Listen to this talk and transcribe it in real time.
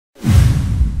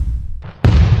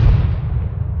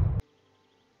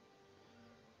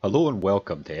Hello and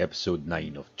welcome to episode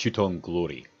 9 of Teutonic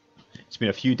Glory. It's been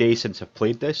a few days since I've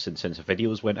played this and since the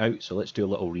videos went out, so let's do a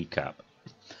little recap.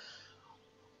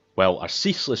 Well, our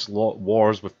ceaseless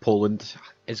wars with Poland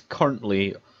is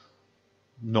currently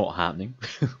not happening,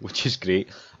 which is great,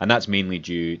 and that's mainly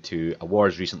due to a war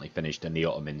has recently finished and the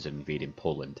Ottomans are invading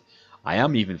Poland. I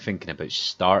am even thinking about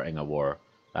starting a war.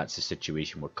 That's the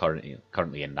situation we're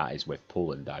currently in, that is with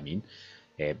Poland, I mean.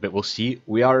 But we'll see.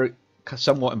 We are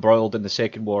somewhat embroiled in the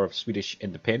second war of Swedish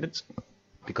independence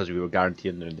because we were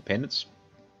guaranteeing their independence.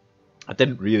 I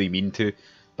didn't really mean to,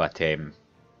 but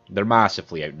they're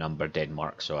massively outnumbered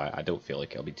Denmark, so I don't feel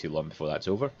like it'll be too long before that's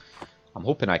over. I'm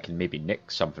hoping I can maybe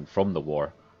nick something from the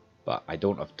war, but I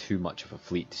don't have too much of a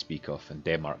fleet to speak of, and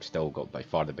Denmark still got by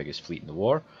far the biggest fleet in the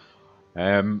war.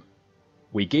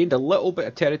 We gained a little bit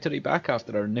of territory back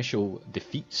after our initial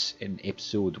defeats in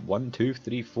episode 1, 2,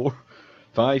 3, 4,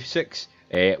 5, 6.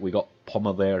 We got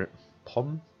Pomerelin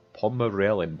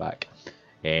back.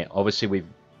 Obviously we've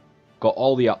got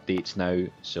all the updates now,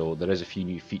 so there is a few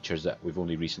new features that we've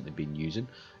only recently been using.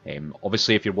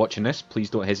 Obviously if you're watching this, please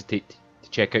don't hesitate to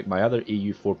check out my other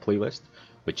EU4 playlist,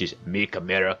 which is Make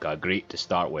America Great to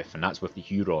start with, and that's with the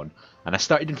Huron. And I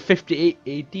started in 58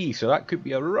 AD, so that could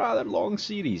be a rather long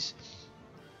series.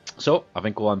 So, I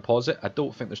think we'll unpause it. I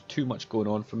don't think there's too much going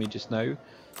on for me just now.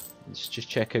 Let's just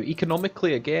check out.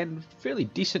 Economically, again, fairly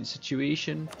decent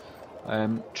situation.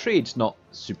 Trade's not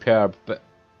superb, but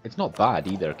it's not bad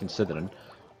either, considering.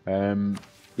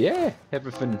 Yeah,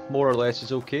 everything more or less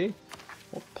is okay.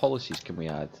 What policies can we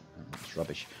add? It's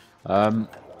rubbish.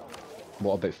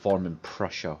 What about forming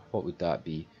Prussia? What would that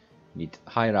be? We need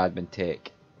higher admin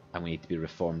tech, and we need to be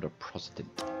reformed or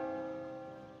Protestant.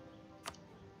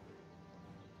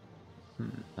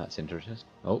 That's interesting.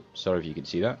 Oh, sorry if you can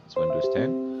see that. It's Windows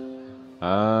 10.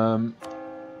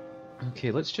 Okay,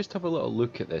 let's just have a little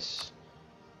look at this.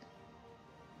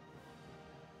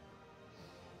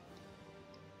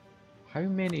 How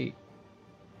many...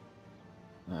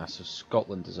 so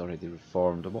Scotland is already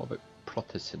reformed. And what about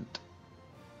Protestant?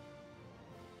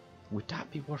 Would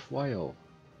that be worthwhile?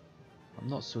 I'm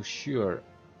not so sure.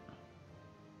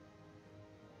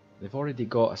 They've already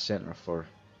got a centre for...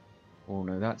 Oh,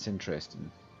 now that's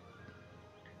interesting.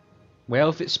 Well,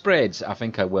 if it spreads, I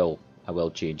think I will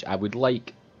change. I would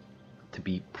like to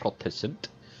be Protestant.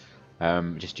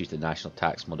 Just use the national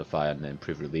tax modifier and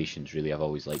improve relations, really. I've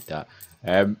always liked that.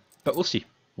 But we'll see.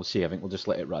 We'll see. I think we'll just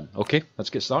let it run. Okay,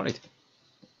 let's get started.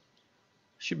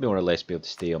 Should more or less be able to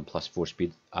stay on +4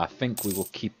 speed. I think we will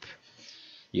keep...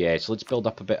 Yeah, so let's build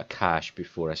up a bit of cash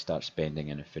before I start spending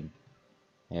anything.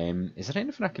 Is there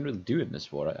anything I can really do in this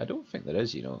war? I don't think there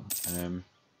is, you know. I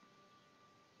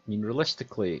mean,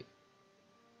 realistically...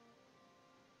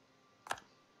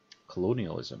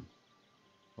 Colonialism.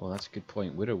 Oh, that's a good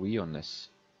point. Where are we on this?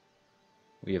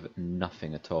 We have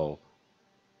nothing at all.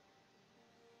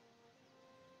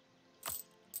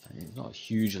 It's not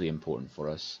hugely important for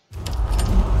us.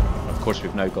 Of course,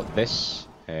 we've now got this.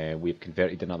 We've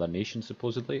converted another nation,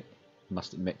 supposedly.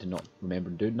 Must admit to not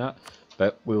remembering doing that,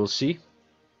 but we will see.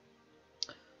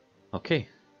 Okay.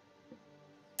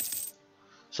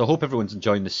 So I hope everyone's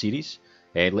enjoying the series.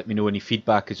 Let me know any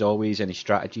feedback, as always, any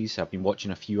strategies. I've been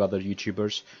watching a few other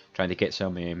YouTubers trying to get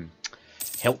some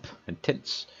help and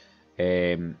tints.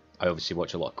 I obviously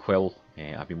watch a lot of Quill.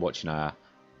 I've been watching a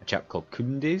chap called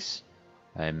Kundes.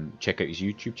 Check out his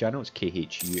YouTube channel. It's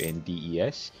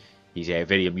Khundes. He's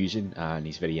very amusing and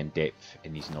he's very in-depth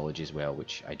in his knowledge as well,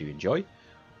 which I do enjoy.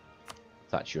 If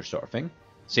that's your sort of thing.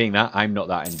 Saying that, I'm not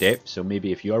that in-depth, so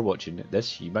maybe if you are watching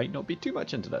this, you might not be too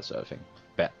much into that sort of thing.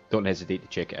 But don't hesitate to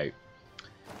check it out.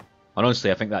 And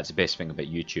honestly, I think that's the best thing about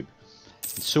YouTube.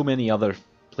 In so many other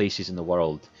places in the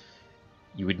world,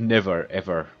 you would never,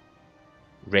 ever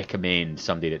recommend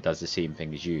somebody that does the same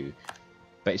thing as you.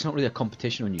 But it's not really a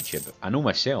competition on YouTube. I know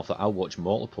myself that I'll watch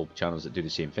multiple channels that do the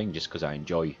same thing just because I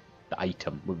enjoy the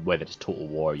item, whether it's Total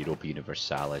War, Europa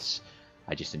Universalis.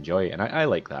 I just enjoy it, and I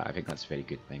like that. I think that's a very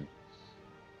good thing.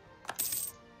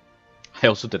 I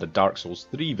also did a Dark Souls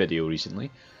 3 video recently,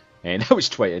 and that was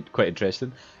quite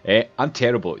interesting. I'm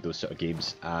terrible at those sort of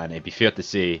games, and it'd be fair to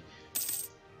say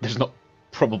there's not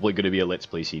probably going to be a Let's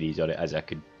Play series on it, as I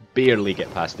could barely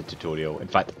get past the tutorial. In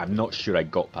fact, I'm not sure I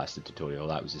got past the tutorial.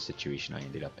 That was the situation I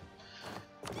ended up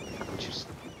in, which is,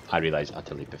 I realise,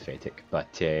 utterly pathetic, but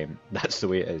that's the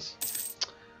way it is.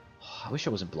 Oh, I wish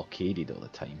I wasn't blockaded all the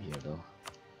time here, though.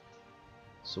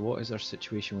 So what is our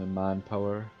situation with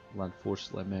manpower, land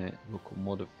force limit, local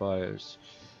modifiers?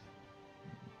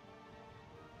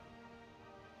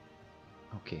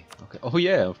 Okay. Oh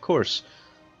yeah, of course.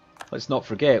 Let's not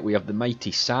forget we have the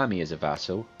mighty Sami as a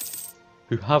vassal.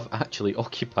 who have actually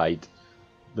occupied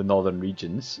the northern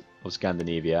regions of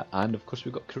Scandinavia, and of course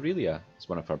we've got Karelia as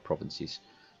one of our provinces.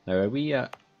 Now, are we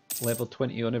at level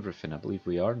 20 on everything? I believe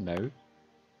we are now.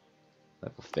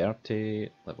 Level 30,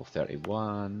 level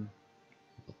 31,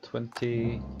 level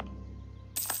 20.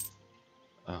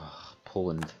 Ah,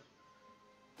 Poland.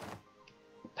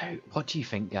 Now, what do you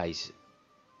think, guys?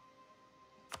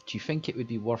 Do you think it would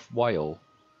be worthwhile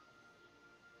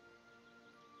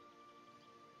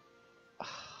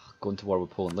going to war with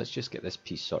Poland? Let's just get this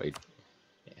peace sorted.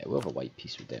 Yeah, we'll have a white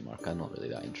peace with Denmark. I'm not really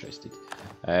that interested.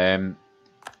 I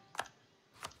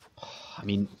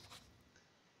mean,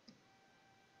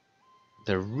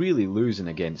 they're really losing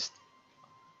against...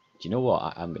 Do you know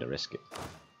what? I'm going to risk it.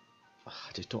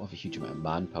 I just don't have a huge amount of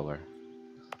manpower.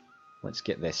 Let's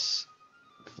get this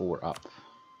fort up.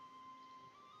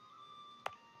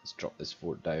 Let's drop this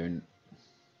fort down.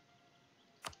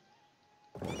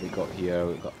 What have we got here?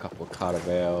 We've got a couple of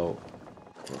caravel,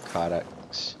 a couple of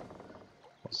carracks.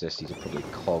 What's this? These are probably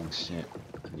cogs, yeah.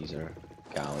 And these are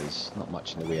galleys. Not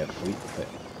much in the way of fleet, but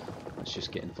let's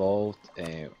just get involved.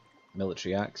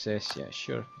 Military access, yeah,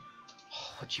 sure.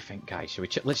 Oh, what do you think, guys? Shall we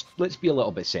let's be a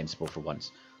little bit sensible for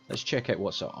once. Let's check out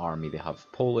what sort of army they have.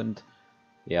 Poland,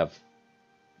 they have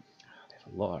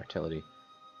a lot of artillery,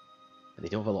 but they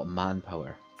don't have a lot of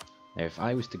manpower. Now, if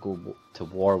I was to go to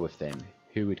war with them,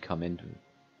 who would come in?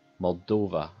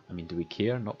 Moldova. I mean, do we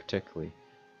care? Not particularly.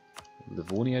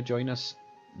 Livonia join us?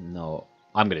 No.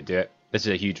 I'm going to do it. This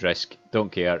is a huge risk.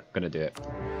 Don't care. Going to do it.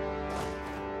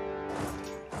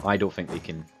 I don't think they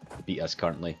can beat us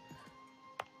currently.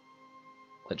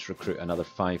 Let's recruit another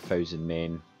 5,000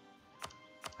 men.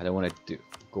 I don't want to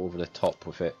go over the top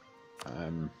with it.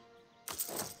 But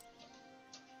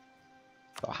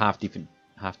a half decent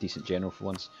general for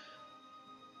once.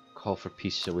 Call for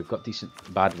peace. So we've got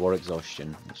bad war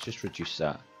exhaustion. Let's just reduce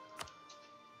that.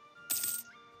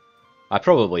 I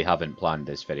probably haven't planned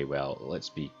this very well. Let's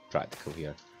be practical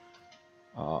here.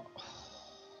 Yeah,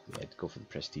 go for the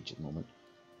prestige at the moment.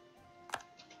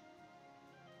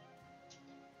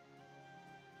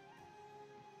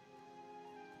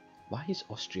 Why is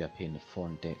Austria paying the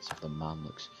foreign debts of the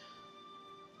Mamluks?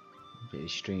 Very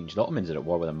strange. The Ottomans are at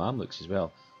war with the Mamluks as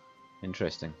well.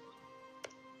 Interesting.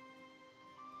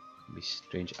 Be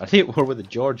strange. Are they at war with the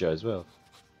Georgia as well?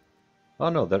 Oh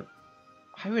no, they're...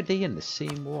 How are they in the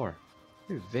same war?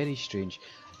 They're very strange.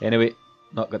 Anyway,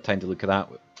 not got time to look at that.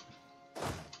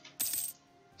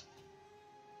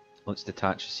 Let's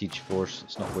detach a siege force.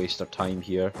 Let's not waste our time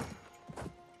here.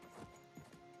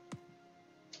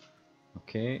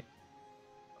 Okay.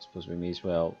 I suppose we may as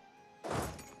well...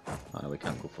 Oh no, we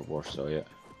can't go for Warsaw yet.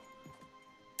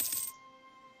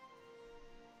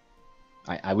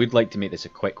 I would like to make this a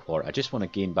quick war. I just want to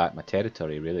gain back my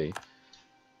territory, really.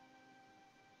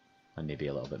 And maybe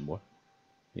a little bit more.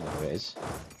 You know how it is.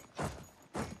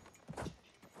 I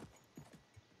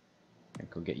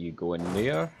think I'll get you going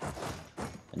there.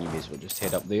 And you may as well just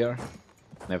head up there.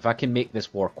 Now if I can make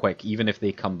this war quick, even if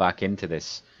they come back into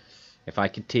this, if I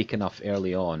can take enough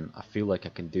early on, I feel like I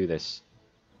can do this.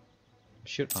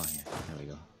 Sure. Oh yeah, there we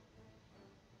go.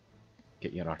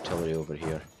 Get your artillery over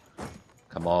here.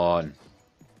 Come on.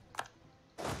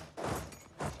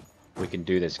 We can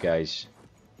do this, guys.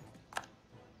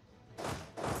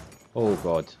 Oh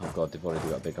god, they've already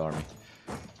got a big army.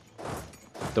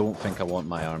 I don't think I want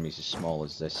my armies as small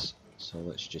as this, so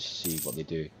let's just see what they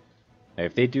do. Now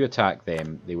if they do attack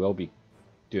them, they will be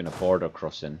doing a border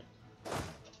crossing.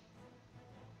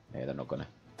 Yeah, they're not gonna.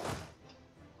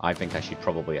 I think I should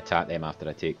probably attack them after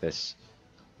I take this.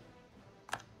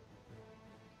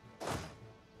 The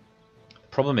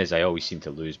problem is I always seem to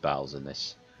lose battles in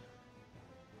this.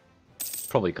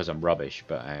 Probably because I'm rubbish,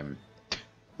 but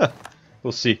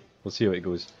we'll see. We'll see how it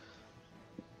goes.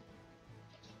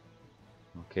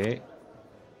 Okay.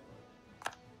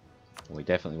 We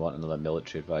definitely want another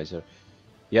military advisor.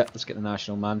 Yep, let's get the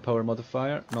national manpower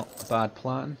modifier. Not a bad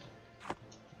plan.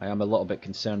 I am a little bit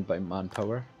concerned about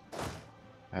manpower.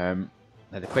 Now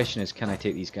the question is, can I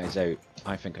take these guys out?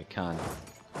 I think I can.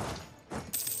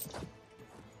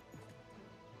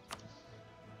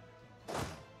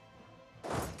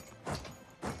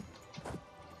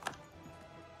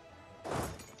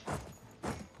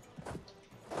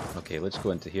 Okay, let's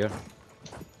go into here.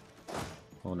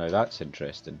 Oh, now that's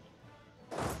interesting.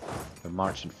 They're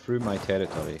marching through my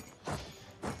territory.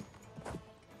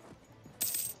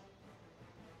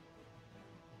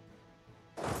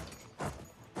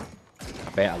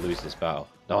 I bet I lose this battle.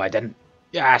 No, I didn't.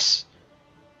 Yes!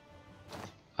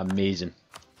 Amazing.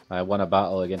 I won a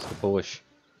battle against the Polish.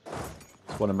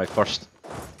 It's one of my first.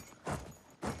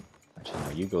 Actually, no,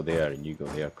 Now you go there and you go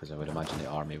there, because I would imagine the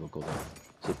army will go there.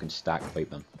 So you can stack fight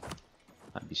them.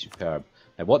 That'd be superb.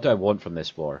 Now what do I want from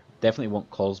this war? Definitely want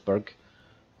Kolsberg.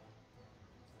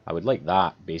 I would like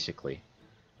that, basically.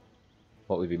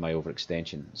 What would be my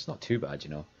overextension? It's not too bad,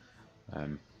 you know.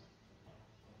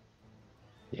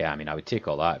 Yeah, I mean, I would take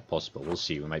all that if possible. We'll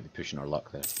see. We might be pushing our luck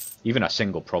there. Even a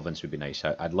single province would be nice.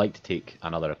 I'd like to take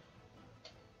another...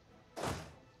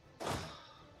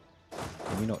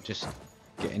 Can you not just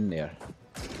get in there?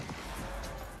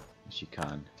 Yes, you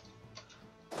can.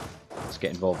 Let's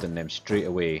get involved in them straight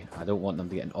away. I don't want them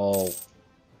to get all...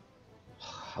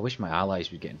 I wish my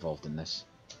allies would get involved in this.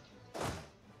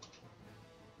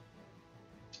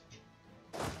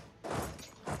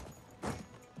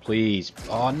 Please.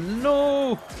 Oh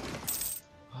no!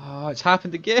 Oh, it's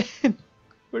happened again!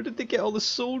 Where did they get all the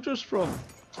soldiers from?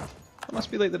 That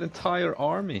must be like their entire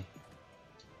army.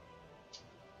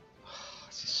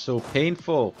 This is so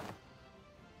painful.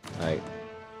 Right.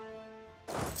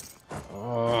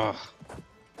 Oh.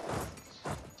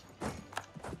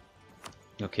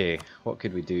 Okay, what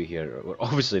could we do here? We're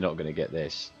obviously not going to get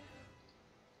this.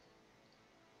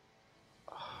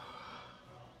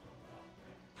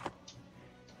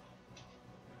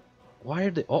 Why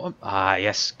are the Ottomans? Ah,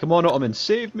 yes. Come on, Ottomans,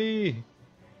 save me!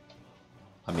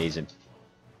 Amazing.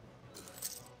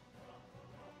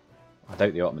 I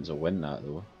doubt the Ottomans will win that,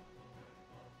 though.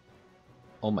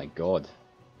 Oh my god.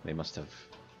 They must have...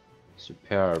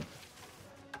 Superb.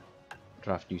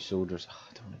 Draft new soldiers. Oh,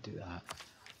 I don't want to do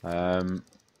that.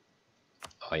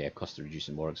 Oh yeah, cost of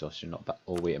reducing war exhaustion. Not bad.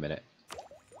 Oh, wait a minute.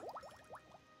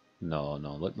 No,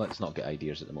 let's not get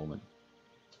ideas at the moment.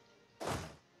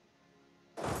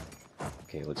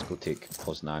 Okay, let's go take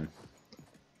Poznan.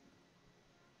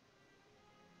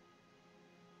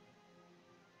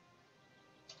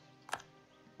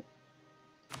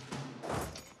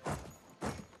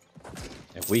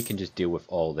 If we can just deal with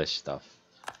all this stuff,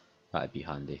 that'd be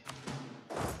handy.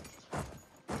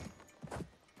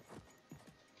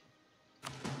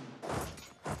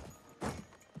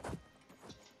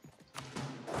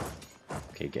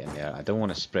 Okay, get in there. I don't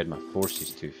want to spread my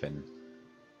forces too thin.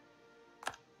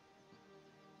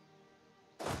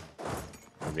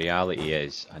 The reality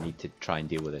is, I need to try and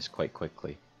deal with this quite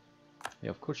quickly.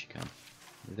 Yeah, of course you can.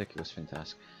 Ridiculous,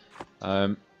 fantastic.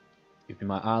 You've been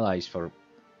my allies for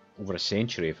over a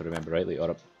century, if I remember rightly, or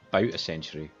about a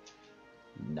century.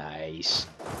 Nice.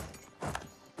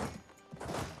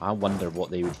 I wonder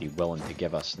what they would be willing to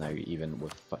give us now, even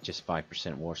with just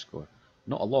 5% war score.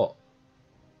 Not a lot.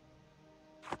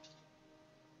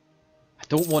 I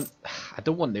don't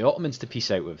want the Ottomans to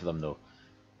peace out with them though.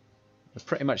 They're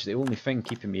pretty much the only thing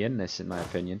keeping me in this, in my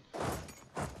opinion.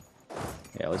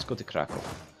 Yeah, let's go to Krakow.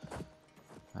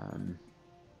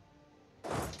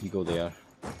 You go there.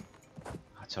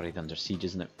 That's already under siege,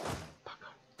 isn't it?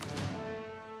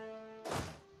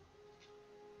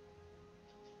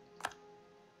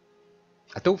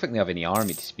 I don't think they have any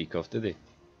army to speak of, do they?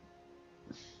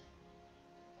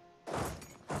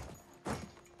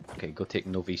 Okay, go take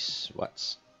Novi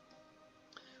Swats.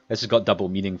 This has got double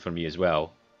meaning for me as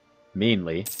well.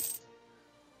 Mainly.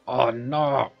 Oh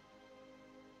no!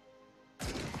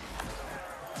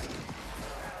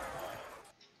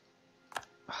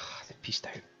 They pieced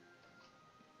out.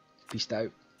 Pieced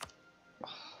out.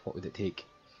 What would it take?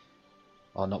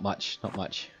 Oh, not much, not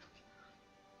much.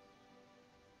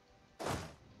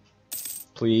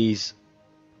 Please.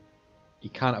 You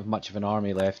can't have much of an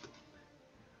army left.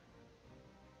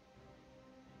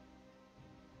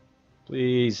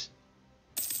 Please.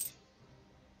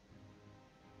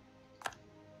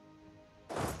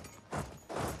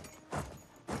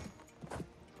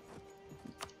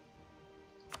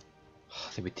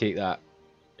 They would take that.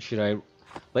 Should I...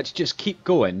 Let's just keep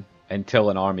going until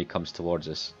an army comes towards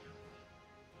us.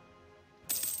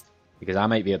 Because I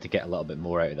might be able to get a little bit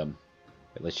more out of them.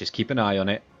 But let's just keep an eye on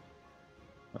it.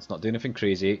 Let's not do anything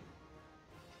crazy.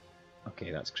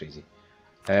 Okay, that's crazy.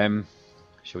 Shall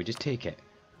we just take it?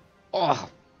 Oh,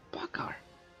 bugger.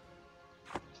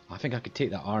 I think I could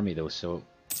take that army though, so...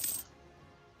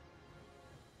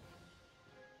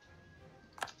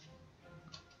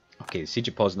 Okay, the Siege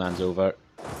of Poznan's over.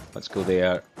 Let's go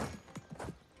there.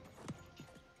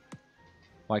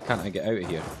 Why can't I get out of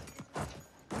here?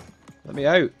 Let me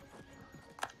out!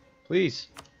 Please!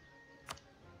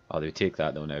 Oh, they would take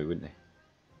that though now, wouldn't they?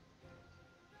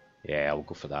 Yeah, I'll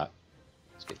go for that.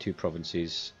 Let's get 2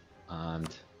 provinces and...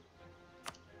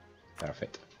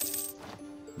 Perfect.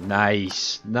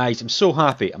 Nice! Nice! I'm so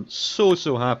happy! I'm so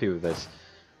happy with this.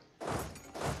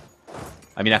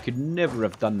 I mean, I could never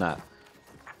have done that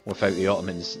without the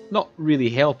Ottomans. Not really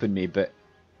helping me, but,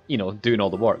 you know, doing all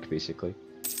the work, basically.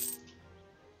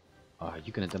 Oh, are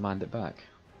you going to demand it back?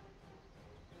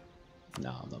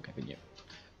 No, I'm not giving you.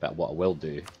 But what I will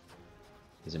do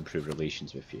is improve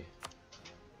relations with you.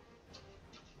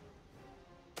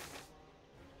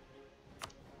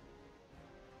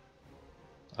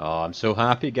 Oh, I'm so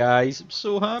happy, guys. I'm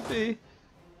so happy.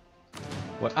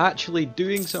 We're actually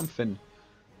doing something.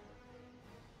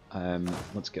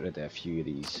 Let's get rid of a few of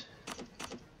these.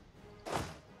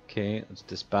 Okay, let's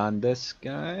disband this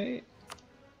guy.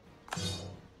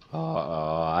 Oh,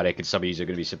 I reckon some of you are going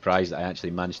to be surprised that I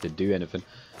actually managed to do anything.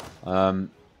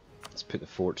 Let's put the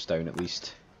forts down at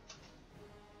least.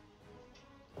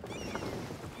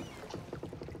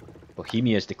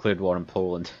 Bohemia has declared war on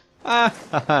Poland. Ah,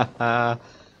 ha ha ha.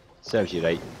 Serves you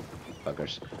right,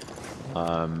 buggers.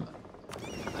 And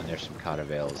there's some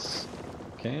caravels.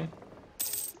 Okay.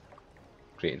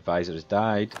 Great advisor has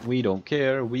died. We don't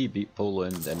care. We beat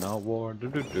Poland in our war.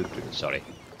 Sorry,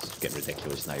 it's getting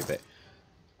ridiculous now, but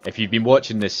if you've been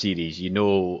watching this series, you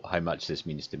know how much this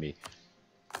means to me.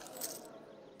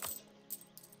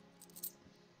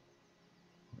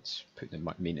 Let's put the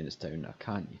maintenance down. I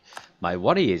can't. My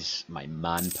worry is my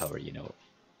manpower, you know.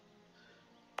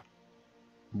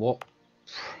 What?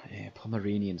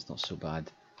 Pomeranian's not so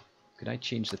bad. Could I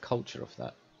change the culture of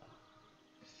that?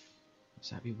 Does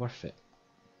that be worth it?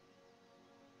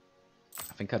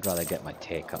 I think I'd rather get my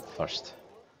tech up first.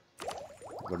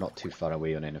 We're not too far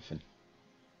away on anything.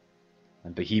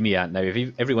 And Bohemia, now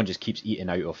if everyone just keeps eating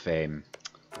out of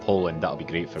Poland, that'll be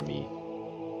great for me.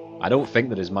 I don't think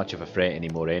there is much of a threat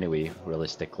anymore anyway,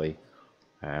 realistically.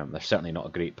 They're certainly not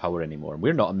a great power anymore. And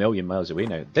we're not a million miles away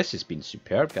now. This has been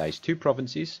superb, guys. 2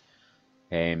 provinces.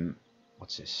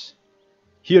 What's this?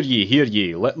 Hear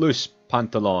ye, let loose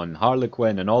Pantalon,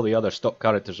 Harlequin and all the other stock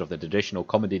characters of the traditional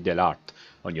Comédie de l'Art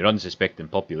on your unsuspecting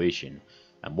population,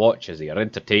 and watch as they are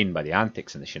entertained by the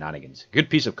antics and the shenanigans. A good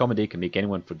piece of comedy can make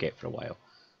anyone forget for a while.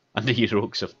 And the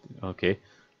heroics of... okay.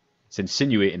 It's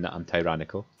insinuating that I'm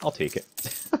tyrannical. I'll take it.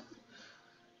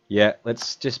 Yeah,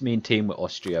 let's just maintain with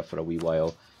Austria for a wee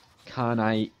while. Can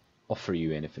I offer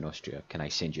you anything, Austria? Can I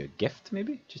send you a gift,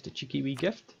 maybe? Just a cheeky wee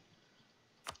gift?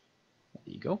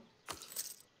 There you go.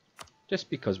 Just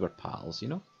because we're pals, you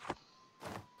know?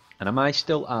 And am I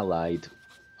still allied?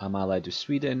 I'm allied with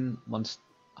Sweden, Munster.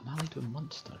 I'm allied with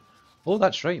Munster. Oh,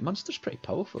 that's right. Munster's pretty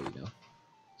powerful, you know.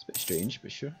 It's a bit strange,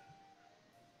 but sure.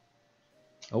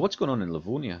 Oh, what's going on in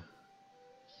Livonia?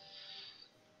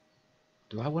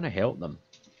 Do I want to help them?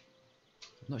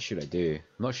 I'm not sure I do.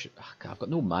 I'm not sure. I've got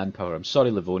no manpower. I'm sorry,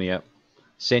 Livonia.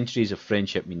 Centuries of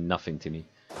friendship mean nothing to me.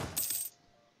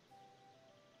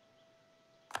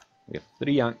 We have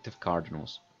 3 active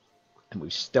cardinals, and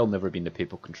we've still never been the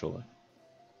papal controller.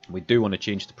 We do want to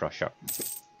change to Prussia.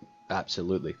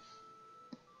 Absolutely.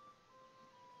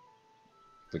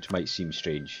 Which might seem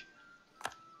strange,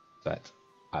 but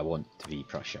I want to be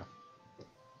Prussia.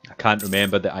 I can't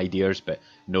remember the ideas, but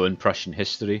knowing Prussian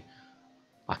history,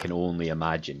 I can only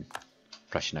imagine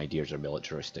Prussian ideas are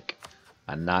militaristic.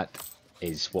 And that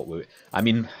is what we... I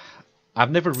mean,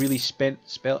 I've never really spelt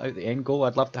out the end goal.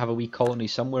 I'd love to have a wee colony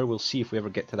somewhere. We'll see if we ever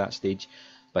get to that stage.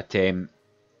 But the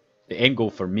end goal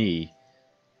for me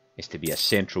is to be a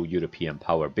Central European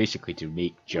power. Basically to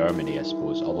make Germany, I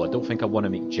suppose. Although I don't think I want to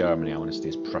make Germany. I want to stay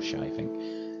as Prussia, I think.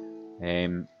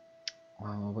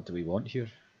 Well, what do we want here?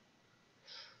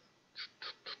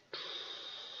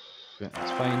 Yeah,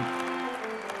 that's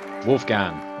fine.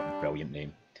 Wolfgang. What a brilliant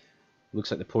name.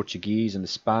 Looks like the Portuguese and the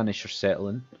Spanish are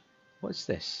settling. What's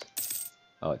this?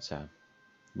 Oh, it's a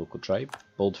local tribe.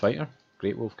 Bold fighter.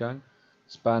 Great Wolfgang.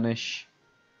 Spanish.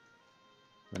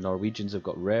 The Norwegians have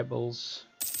got rebels.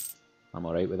 I'm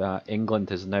alright with that. England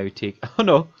has now taken... Oh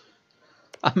no!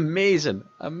 Amazing!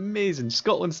 Amazing!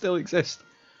 Scotland still exists.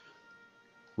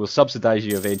 We'll subsidise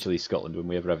you eventually, Scotland, when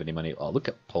we ever have any money. Oh, look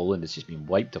at Poland. It's just been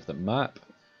wiped off the map.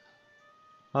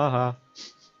 Haha.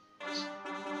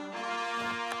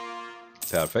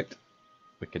 Perfect.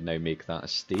 We can now make that a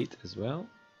state as well.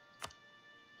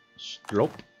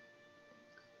 Strop.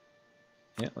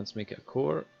 Yeah, let's make it a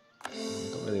core. I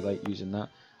don't really like using that.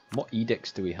 What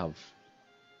edicts do we have?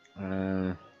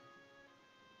 I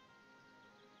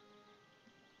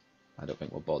don't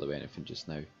think we'll bother with anything just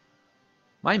now.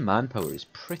 My manpower is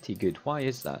pretty good. Why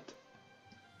is that?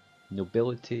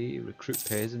 Nobility, recruit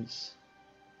peasants.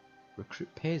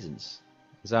 Recruit peasants?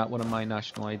 Is that one of my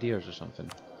national ideas or something?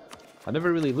 I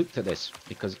never really looked at this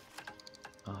because...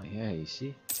 Oh yeah, you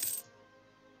see?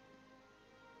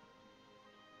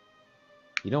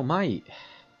 You know, my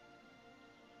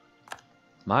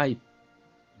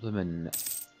blooming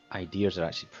ideas are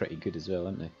actually pretty good as well,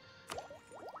 aren't they?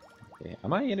 Okay,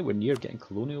 am I anywhere near getting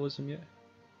colonialism yet?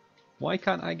 Why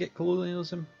can't I get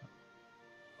colonialism?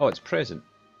 Oh, it's present.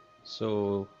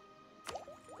 So,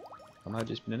 am I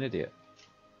just being an idiot?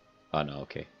 Oh no,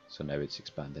 okay. So now it's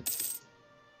expanding.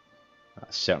 I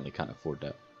certainly can't afford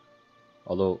that.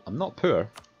 Although, I'm not poor,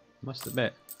 I must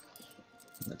admit.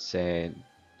 Let's down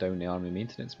the army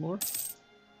maintenance more.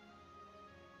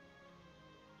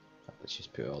 Let's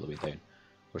just put it all the way down.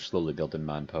 We're slowly building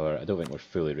manpower. I don't think we're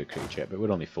fully recruited yet, but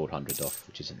we're only 400 off,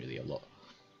 which isn't really a lot.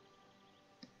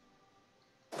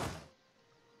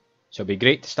 So it'd be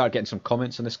great to start getting some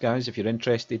comments on this, guys, if you're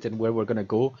interested in where we're going to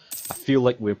go. I feel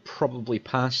like we're probably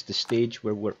past the stage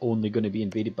where we're only going to be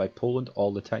invaded by Poland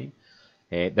all the time.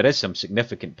 There is some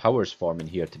significant powers forming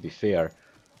here, to be fair.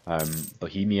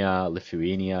 Bohemia,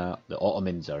 Lithuania, the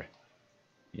Ottomans are...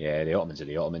 Yeah, the Ottomans are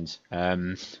the Ottomans.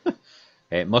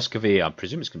 Muscovy, I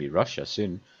presume it's going to be Russia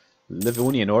soon.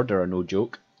 Livonian Order are no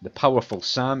joke. The powerful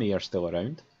Sami are still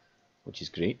around, which is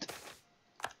great.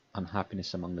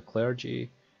 Unhappiness among the clergy.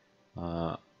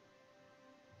 I'll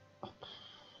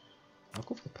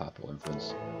go for the papal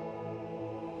influence.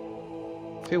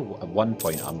 I feel at one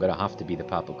point I'm going to have to be the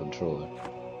papal controller.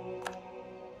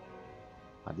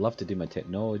 I'd love to do my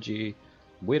technology.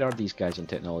 Where are these guys on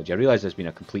technology? I realise I've been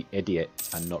a complete idiot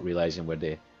and not realising where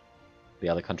the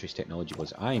other country's technology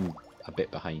was. I'm a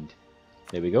bit behind.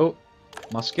 There we go.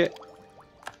 Musket.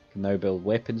 Can now build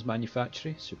weapons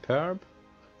manufacturing. Superb.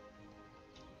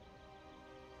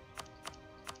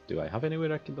 Do I have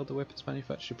anywhere I can build a weapons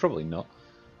manufacturer? Probably not.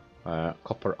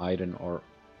 Copper, iron, or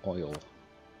oil.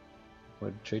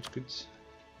 Where trade goods?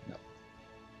 No.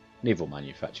 Naval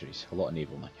manufacturers. A lot of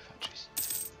naval manufacturers.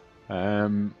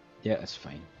 Yeah, that's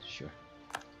fine. Sure.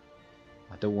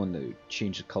 I don't want to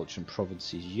change the culture in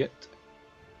provinces yet.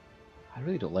 I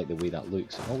really don't like the way that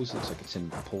looks. It always looks like it's in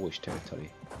Polish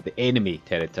territory. The enemy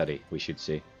territory, we should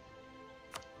say.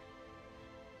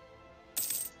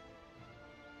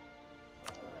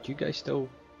 Do you guys still...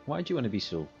 Why do you want to be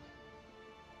so...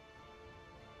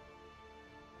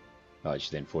 Oh, it's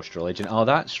the enforced religion. Oh,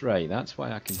 that's right. That's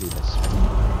why I can do this.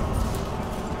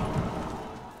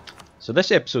 So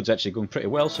this episode's actually going pretty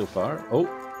well so far. Oh.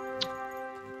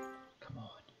 Come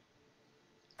on.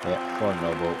 Yeah, foreign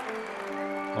noble.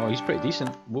 Oh, he's pretty decent.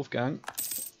 Wolfgang.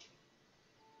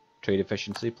 Trade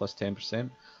efficiency plus 10%.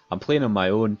 I'm playing on my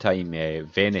own time,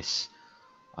 Venice.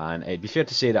 And it'd be fair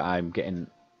to say that I'm getting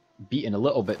beaten a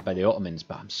little bit by the Ottomans,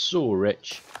 but I'm so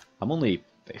rich. I'm only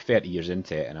 30 years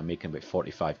into it and I'm making about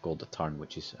 45 gold a turn,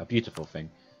 which is a beautiful thing.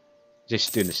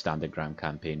 Just doing the standard grand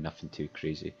campaign, nothing too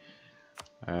crazy.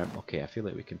 Okay, I feel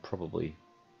like we can probably...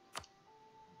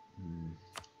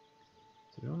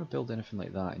 Do we want to build anything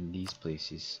like that in these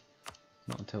places?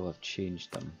 Not until I've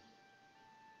changed them.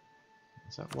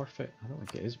 Is that worth it? I don't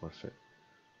think it is worth it.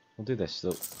 We'll do this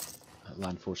though. At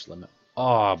land force limit.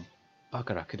 Oh,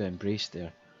 bugger, I could have embraced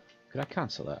there. Could I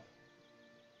cancel that?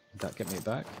 Would that get me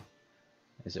back?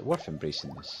 Is it worth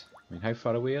embracing this? I mean, how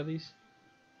far away are these?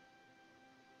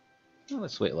 Well,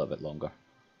 let's wait a little bit longer.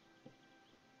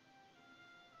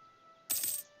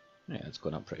 Yeah, it's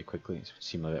going up pretty quickly. It would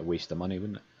seem like a waste of money,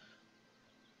 wouldn't it?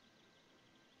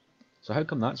 So how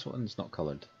come that one's not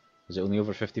coloured? Is it only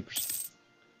over 50%?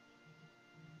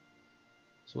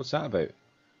 So what's that about?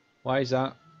 Why is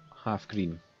that half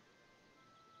green?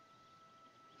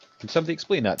 Can somebody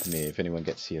explain that to me if anyone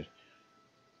gets here?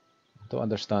 I don't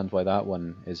understand why that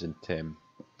one isn't...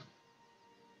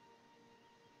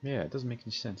 Yeah, it doesn't make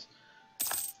any sense.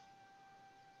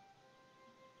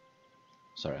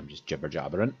 Sorry, I'm just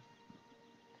jibber-jabbering.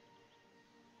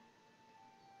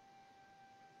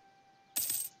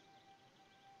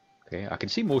 Okay, I can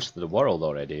see most of the world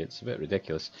already. It's a bit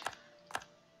ridiculous.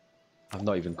 I've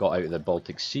not even got out of the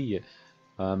Baltic Sea yet.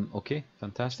 Okay,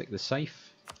 fantastic. The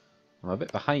Scythe. I'm a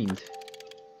bit behind.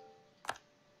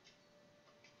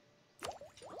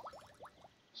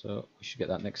 So we should get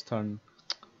that next turn.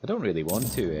 I don't really want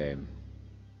to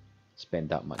spend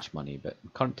that much money, but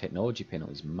current technology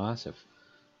penalty is massive.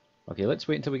 Okay, let's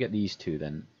wait until we get these two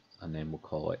then, and then we'll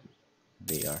call it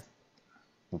there.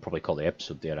 We'll probably call the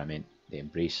episode there, I meant the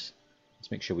embrace. Let's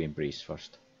make sure we embrace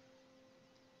first.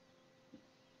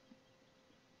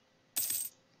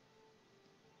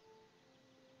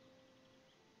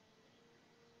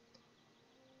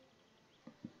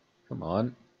 Come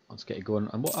on, let's get it going.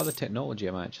 And what other technology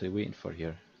am I actually waiting for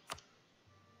here?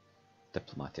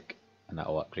 Diplomatic. And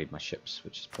that'll upgrade my ships,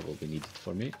 which is probably needed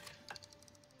for me.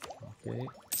 Okay.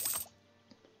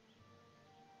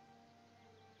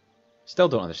 Still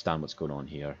don't understand what's going on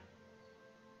here.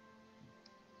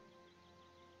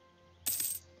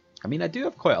 I mean, I do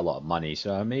have quite a lot of money,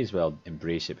 so I may as well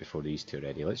embrace it before these two are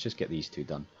ready. Let's just get these two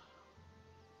done.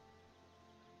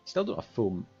 Still don't have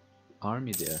full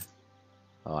army there.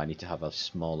 Oh, I need to have a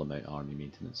small amount of army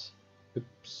maintenance.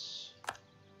 Oops.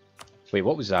 Wait,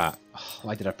 what was that? Oh,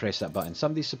 why did I press that button?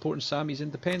 Somebody's supporting Sammy's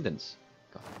independence.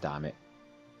 God damn it.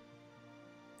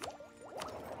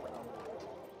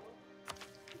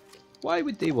 Why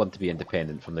would they want to be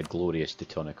independent from the glorious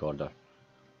Teutonic Order?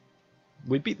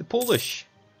 We beat the Polish!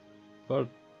 For,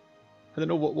 I don't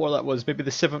know what war that was, maybe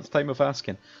the 7th time of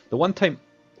asking. The one time...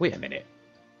 Wait a minute.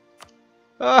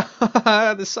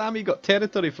 Ah, the Sami got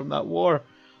territory from that war.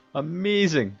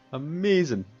 Amazing,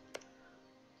 amazing.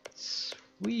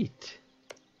 Sweet.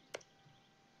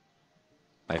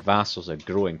 My vassals are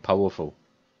growing powerful.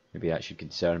 Maybe that should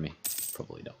concern me.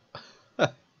 Probably not.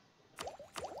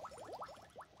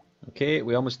 Okay,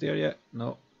 we almost there yet?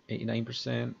 No,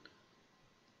 89%.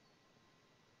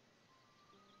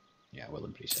 Yeah, we'll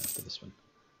embrace it after this one.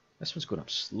 This one's going up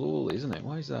slowly, isn't it?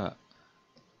 Why is that?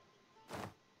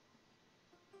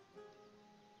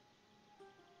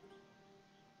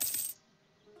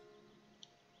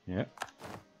 Yeah.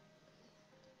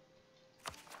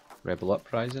 Rebel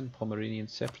Uprising, Pomeranian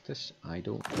Separatists? I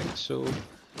don't think so.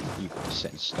 You can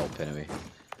sit and stop anyway.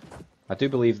 I do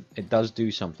believe it does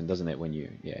do something, doesn't it, when you...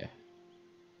 Yeah.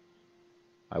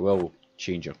 I will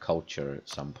change your culture at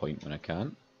some point when I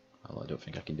can. Although I don't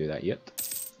think I can do that yet.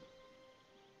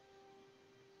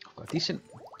 I've got a decent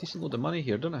load of money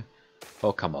here, don't I?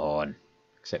 Oh, come on.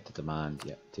 Accept the demand.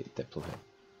 Yeah, take diplomat.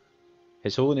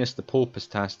 His Holiness the Pope has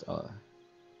tasked...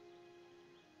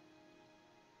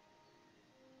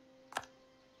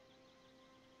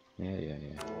 Yeah.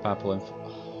 Papal info...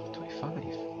 Oh,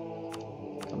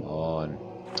 25. Come on.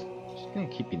 Just gonna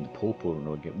keep being the Pope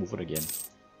over again.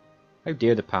 How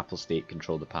dare the Papal State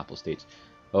control the Papal States?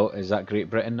 Oh, is that Great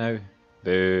Britain now?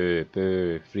 Boo,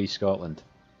 boo. Free Scotland.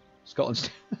 Scotland's...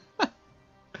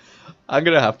 I'm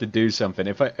gonna have to do something.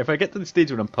 If I get to the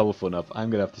stage where I'm powerful enough, I'm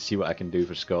gonna have to see what I can do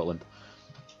for Scotland.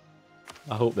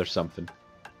 I hope there's something.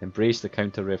 Embrace the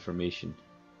Counter-Reformation.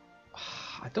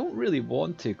 I don't really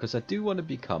want to, because I do want to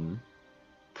become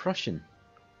Prussian.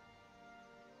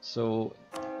 So,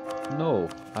 no,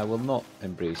 I will not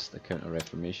embrace the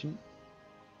Counter-Reformation.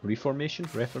 Reformation?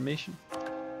 Reformation?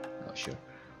 Not sure.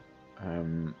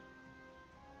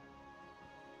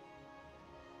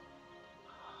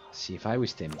 See, if I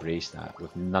was to embrace that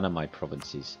with none of my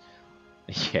provinces...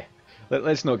 Yeah,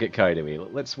 let's not get carried away.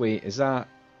 Let's wait. Is that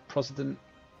President?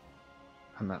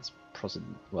 And that's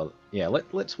President. Well, yeah,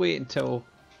 let's wait until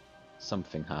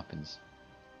something happens.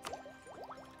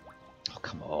 Oh,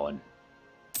 come on.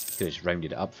 Could have just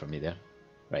rounded it up for me there.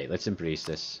 Right, let's embrace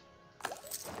this.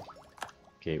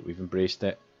 Okay, we've embraced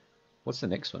it. What's the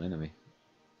next one anyway?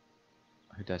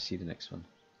 How do I see the next one?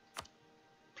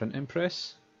 Printing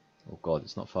press? Oh god,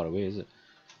 it's not far away, is it?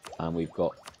 And we've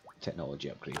got technology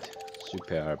upgrade.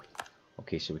 Superb.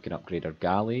 Okay, so we can upgrade our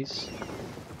galleys,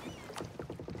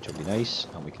 which will be nice,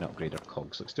 and we can upgrade our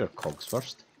cogs. Let's do our cogs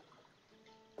first.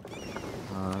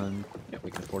 And yeah,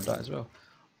 we can afford that as well.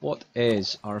 What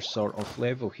is our sort of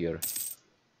level here?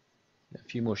 A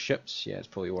few more ships, yeah, it's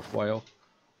probably worthwhile.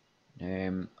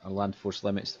 Our land force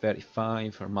limit's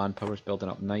 35, our manpower's building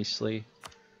up nicely.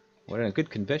 We're in a good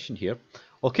condition here.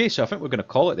 Okay, so I think we're going to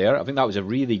call it there. I think that was a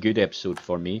really good episode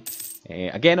for me.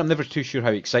 Again, I'm never too sure how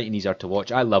exciting these are to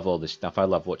watch. I love all this stuff. I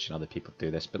love watching other people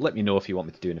do this. But let me know if you want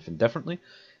me to do anything differently.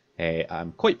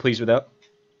 I'm quite pleased with that.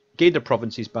 Gained our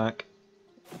provinces back.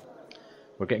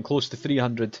 We're getting close to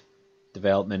 300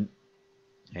 development,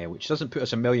 which doesn't put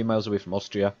us a million miles away from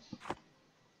Austria.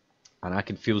 And I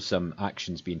can feel some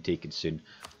actions being taken soon.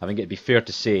 I think it'd be fair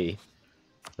to say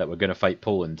that we're going to fight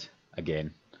Poland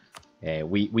again.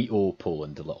 We owe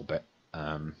Poland a little bit.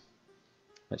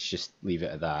 Let's just leave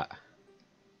it at that.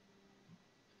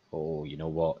 Oh, you know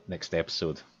what? Next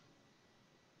episode.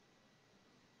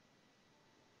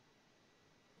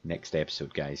 Next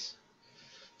episode, guys.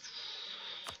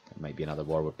 There might be another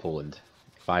war with Poland.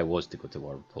 If I was to go to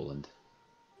war with Poland,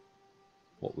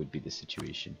 what would be the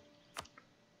situation?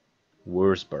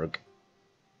 Wurzburg.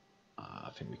 I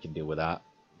think we can deal with that.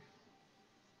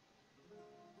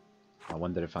 I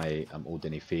wonder if I am owed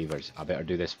any favours. I better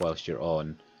do this whilst you're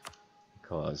on,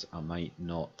 because I might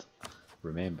not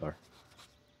remember.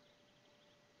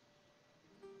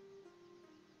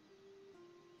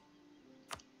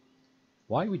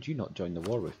 Why would you not join the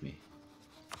war with me?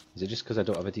 Is it just because I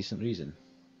don't have a decent reason?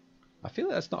 I feel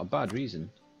like that's not a bad reason.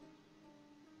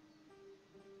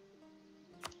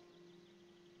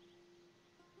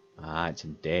 Ah, it's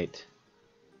in debt.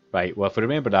 Right, well if we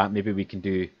remember that, maybe we can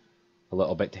do a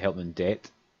little bit to help them in debt.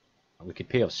 We could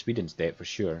pay off Sweden's debt for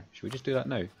sure. Should we just do that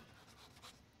now?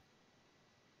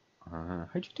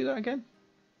 How'd you do that again?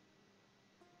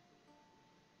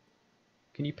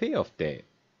 Can you pay off debt?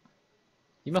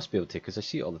 You must be able to, because I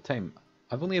see it all the time.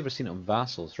 I've only ever seen it on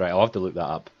vassals. Right, I'll have to look that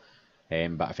up.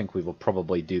 But I think we will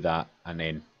probably do that, and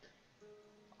then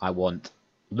I want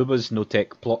Lubas,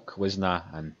 Notek, Plok, Wisna,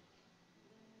 and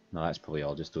no, that's probably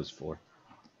all, just those 4.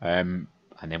 And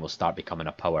then we'll start becoming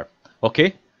a power.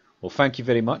 Okay, well thank you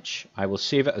very much. I will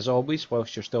save it as always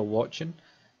whilst you're still watching.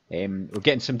 We're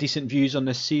getting some decent views on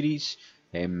this series.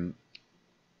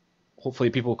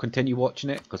 Hopefully people will continue watching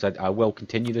it, because I will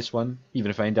continue this one, even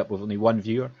if I end up with only 1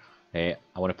 viewer. I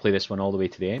want to play this one all the way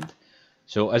to the end.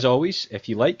 So as always, if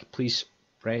you like, please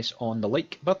press on the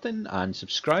like button and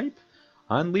subscribe,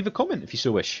 and leave a comment if you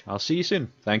so wish. I'll see you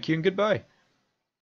soon. Thank you and goodbye.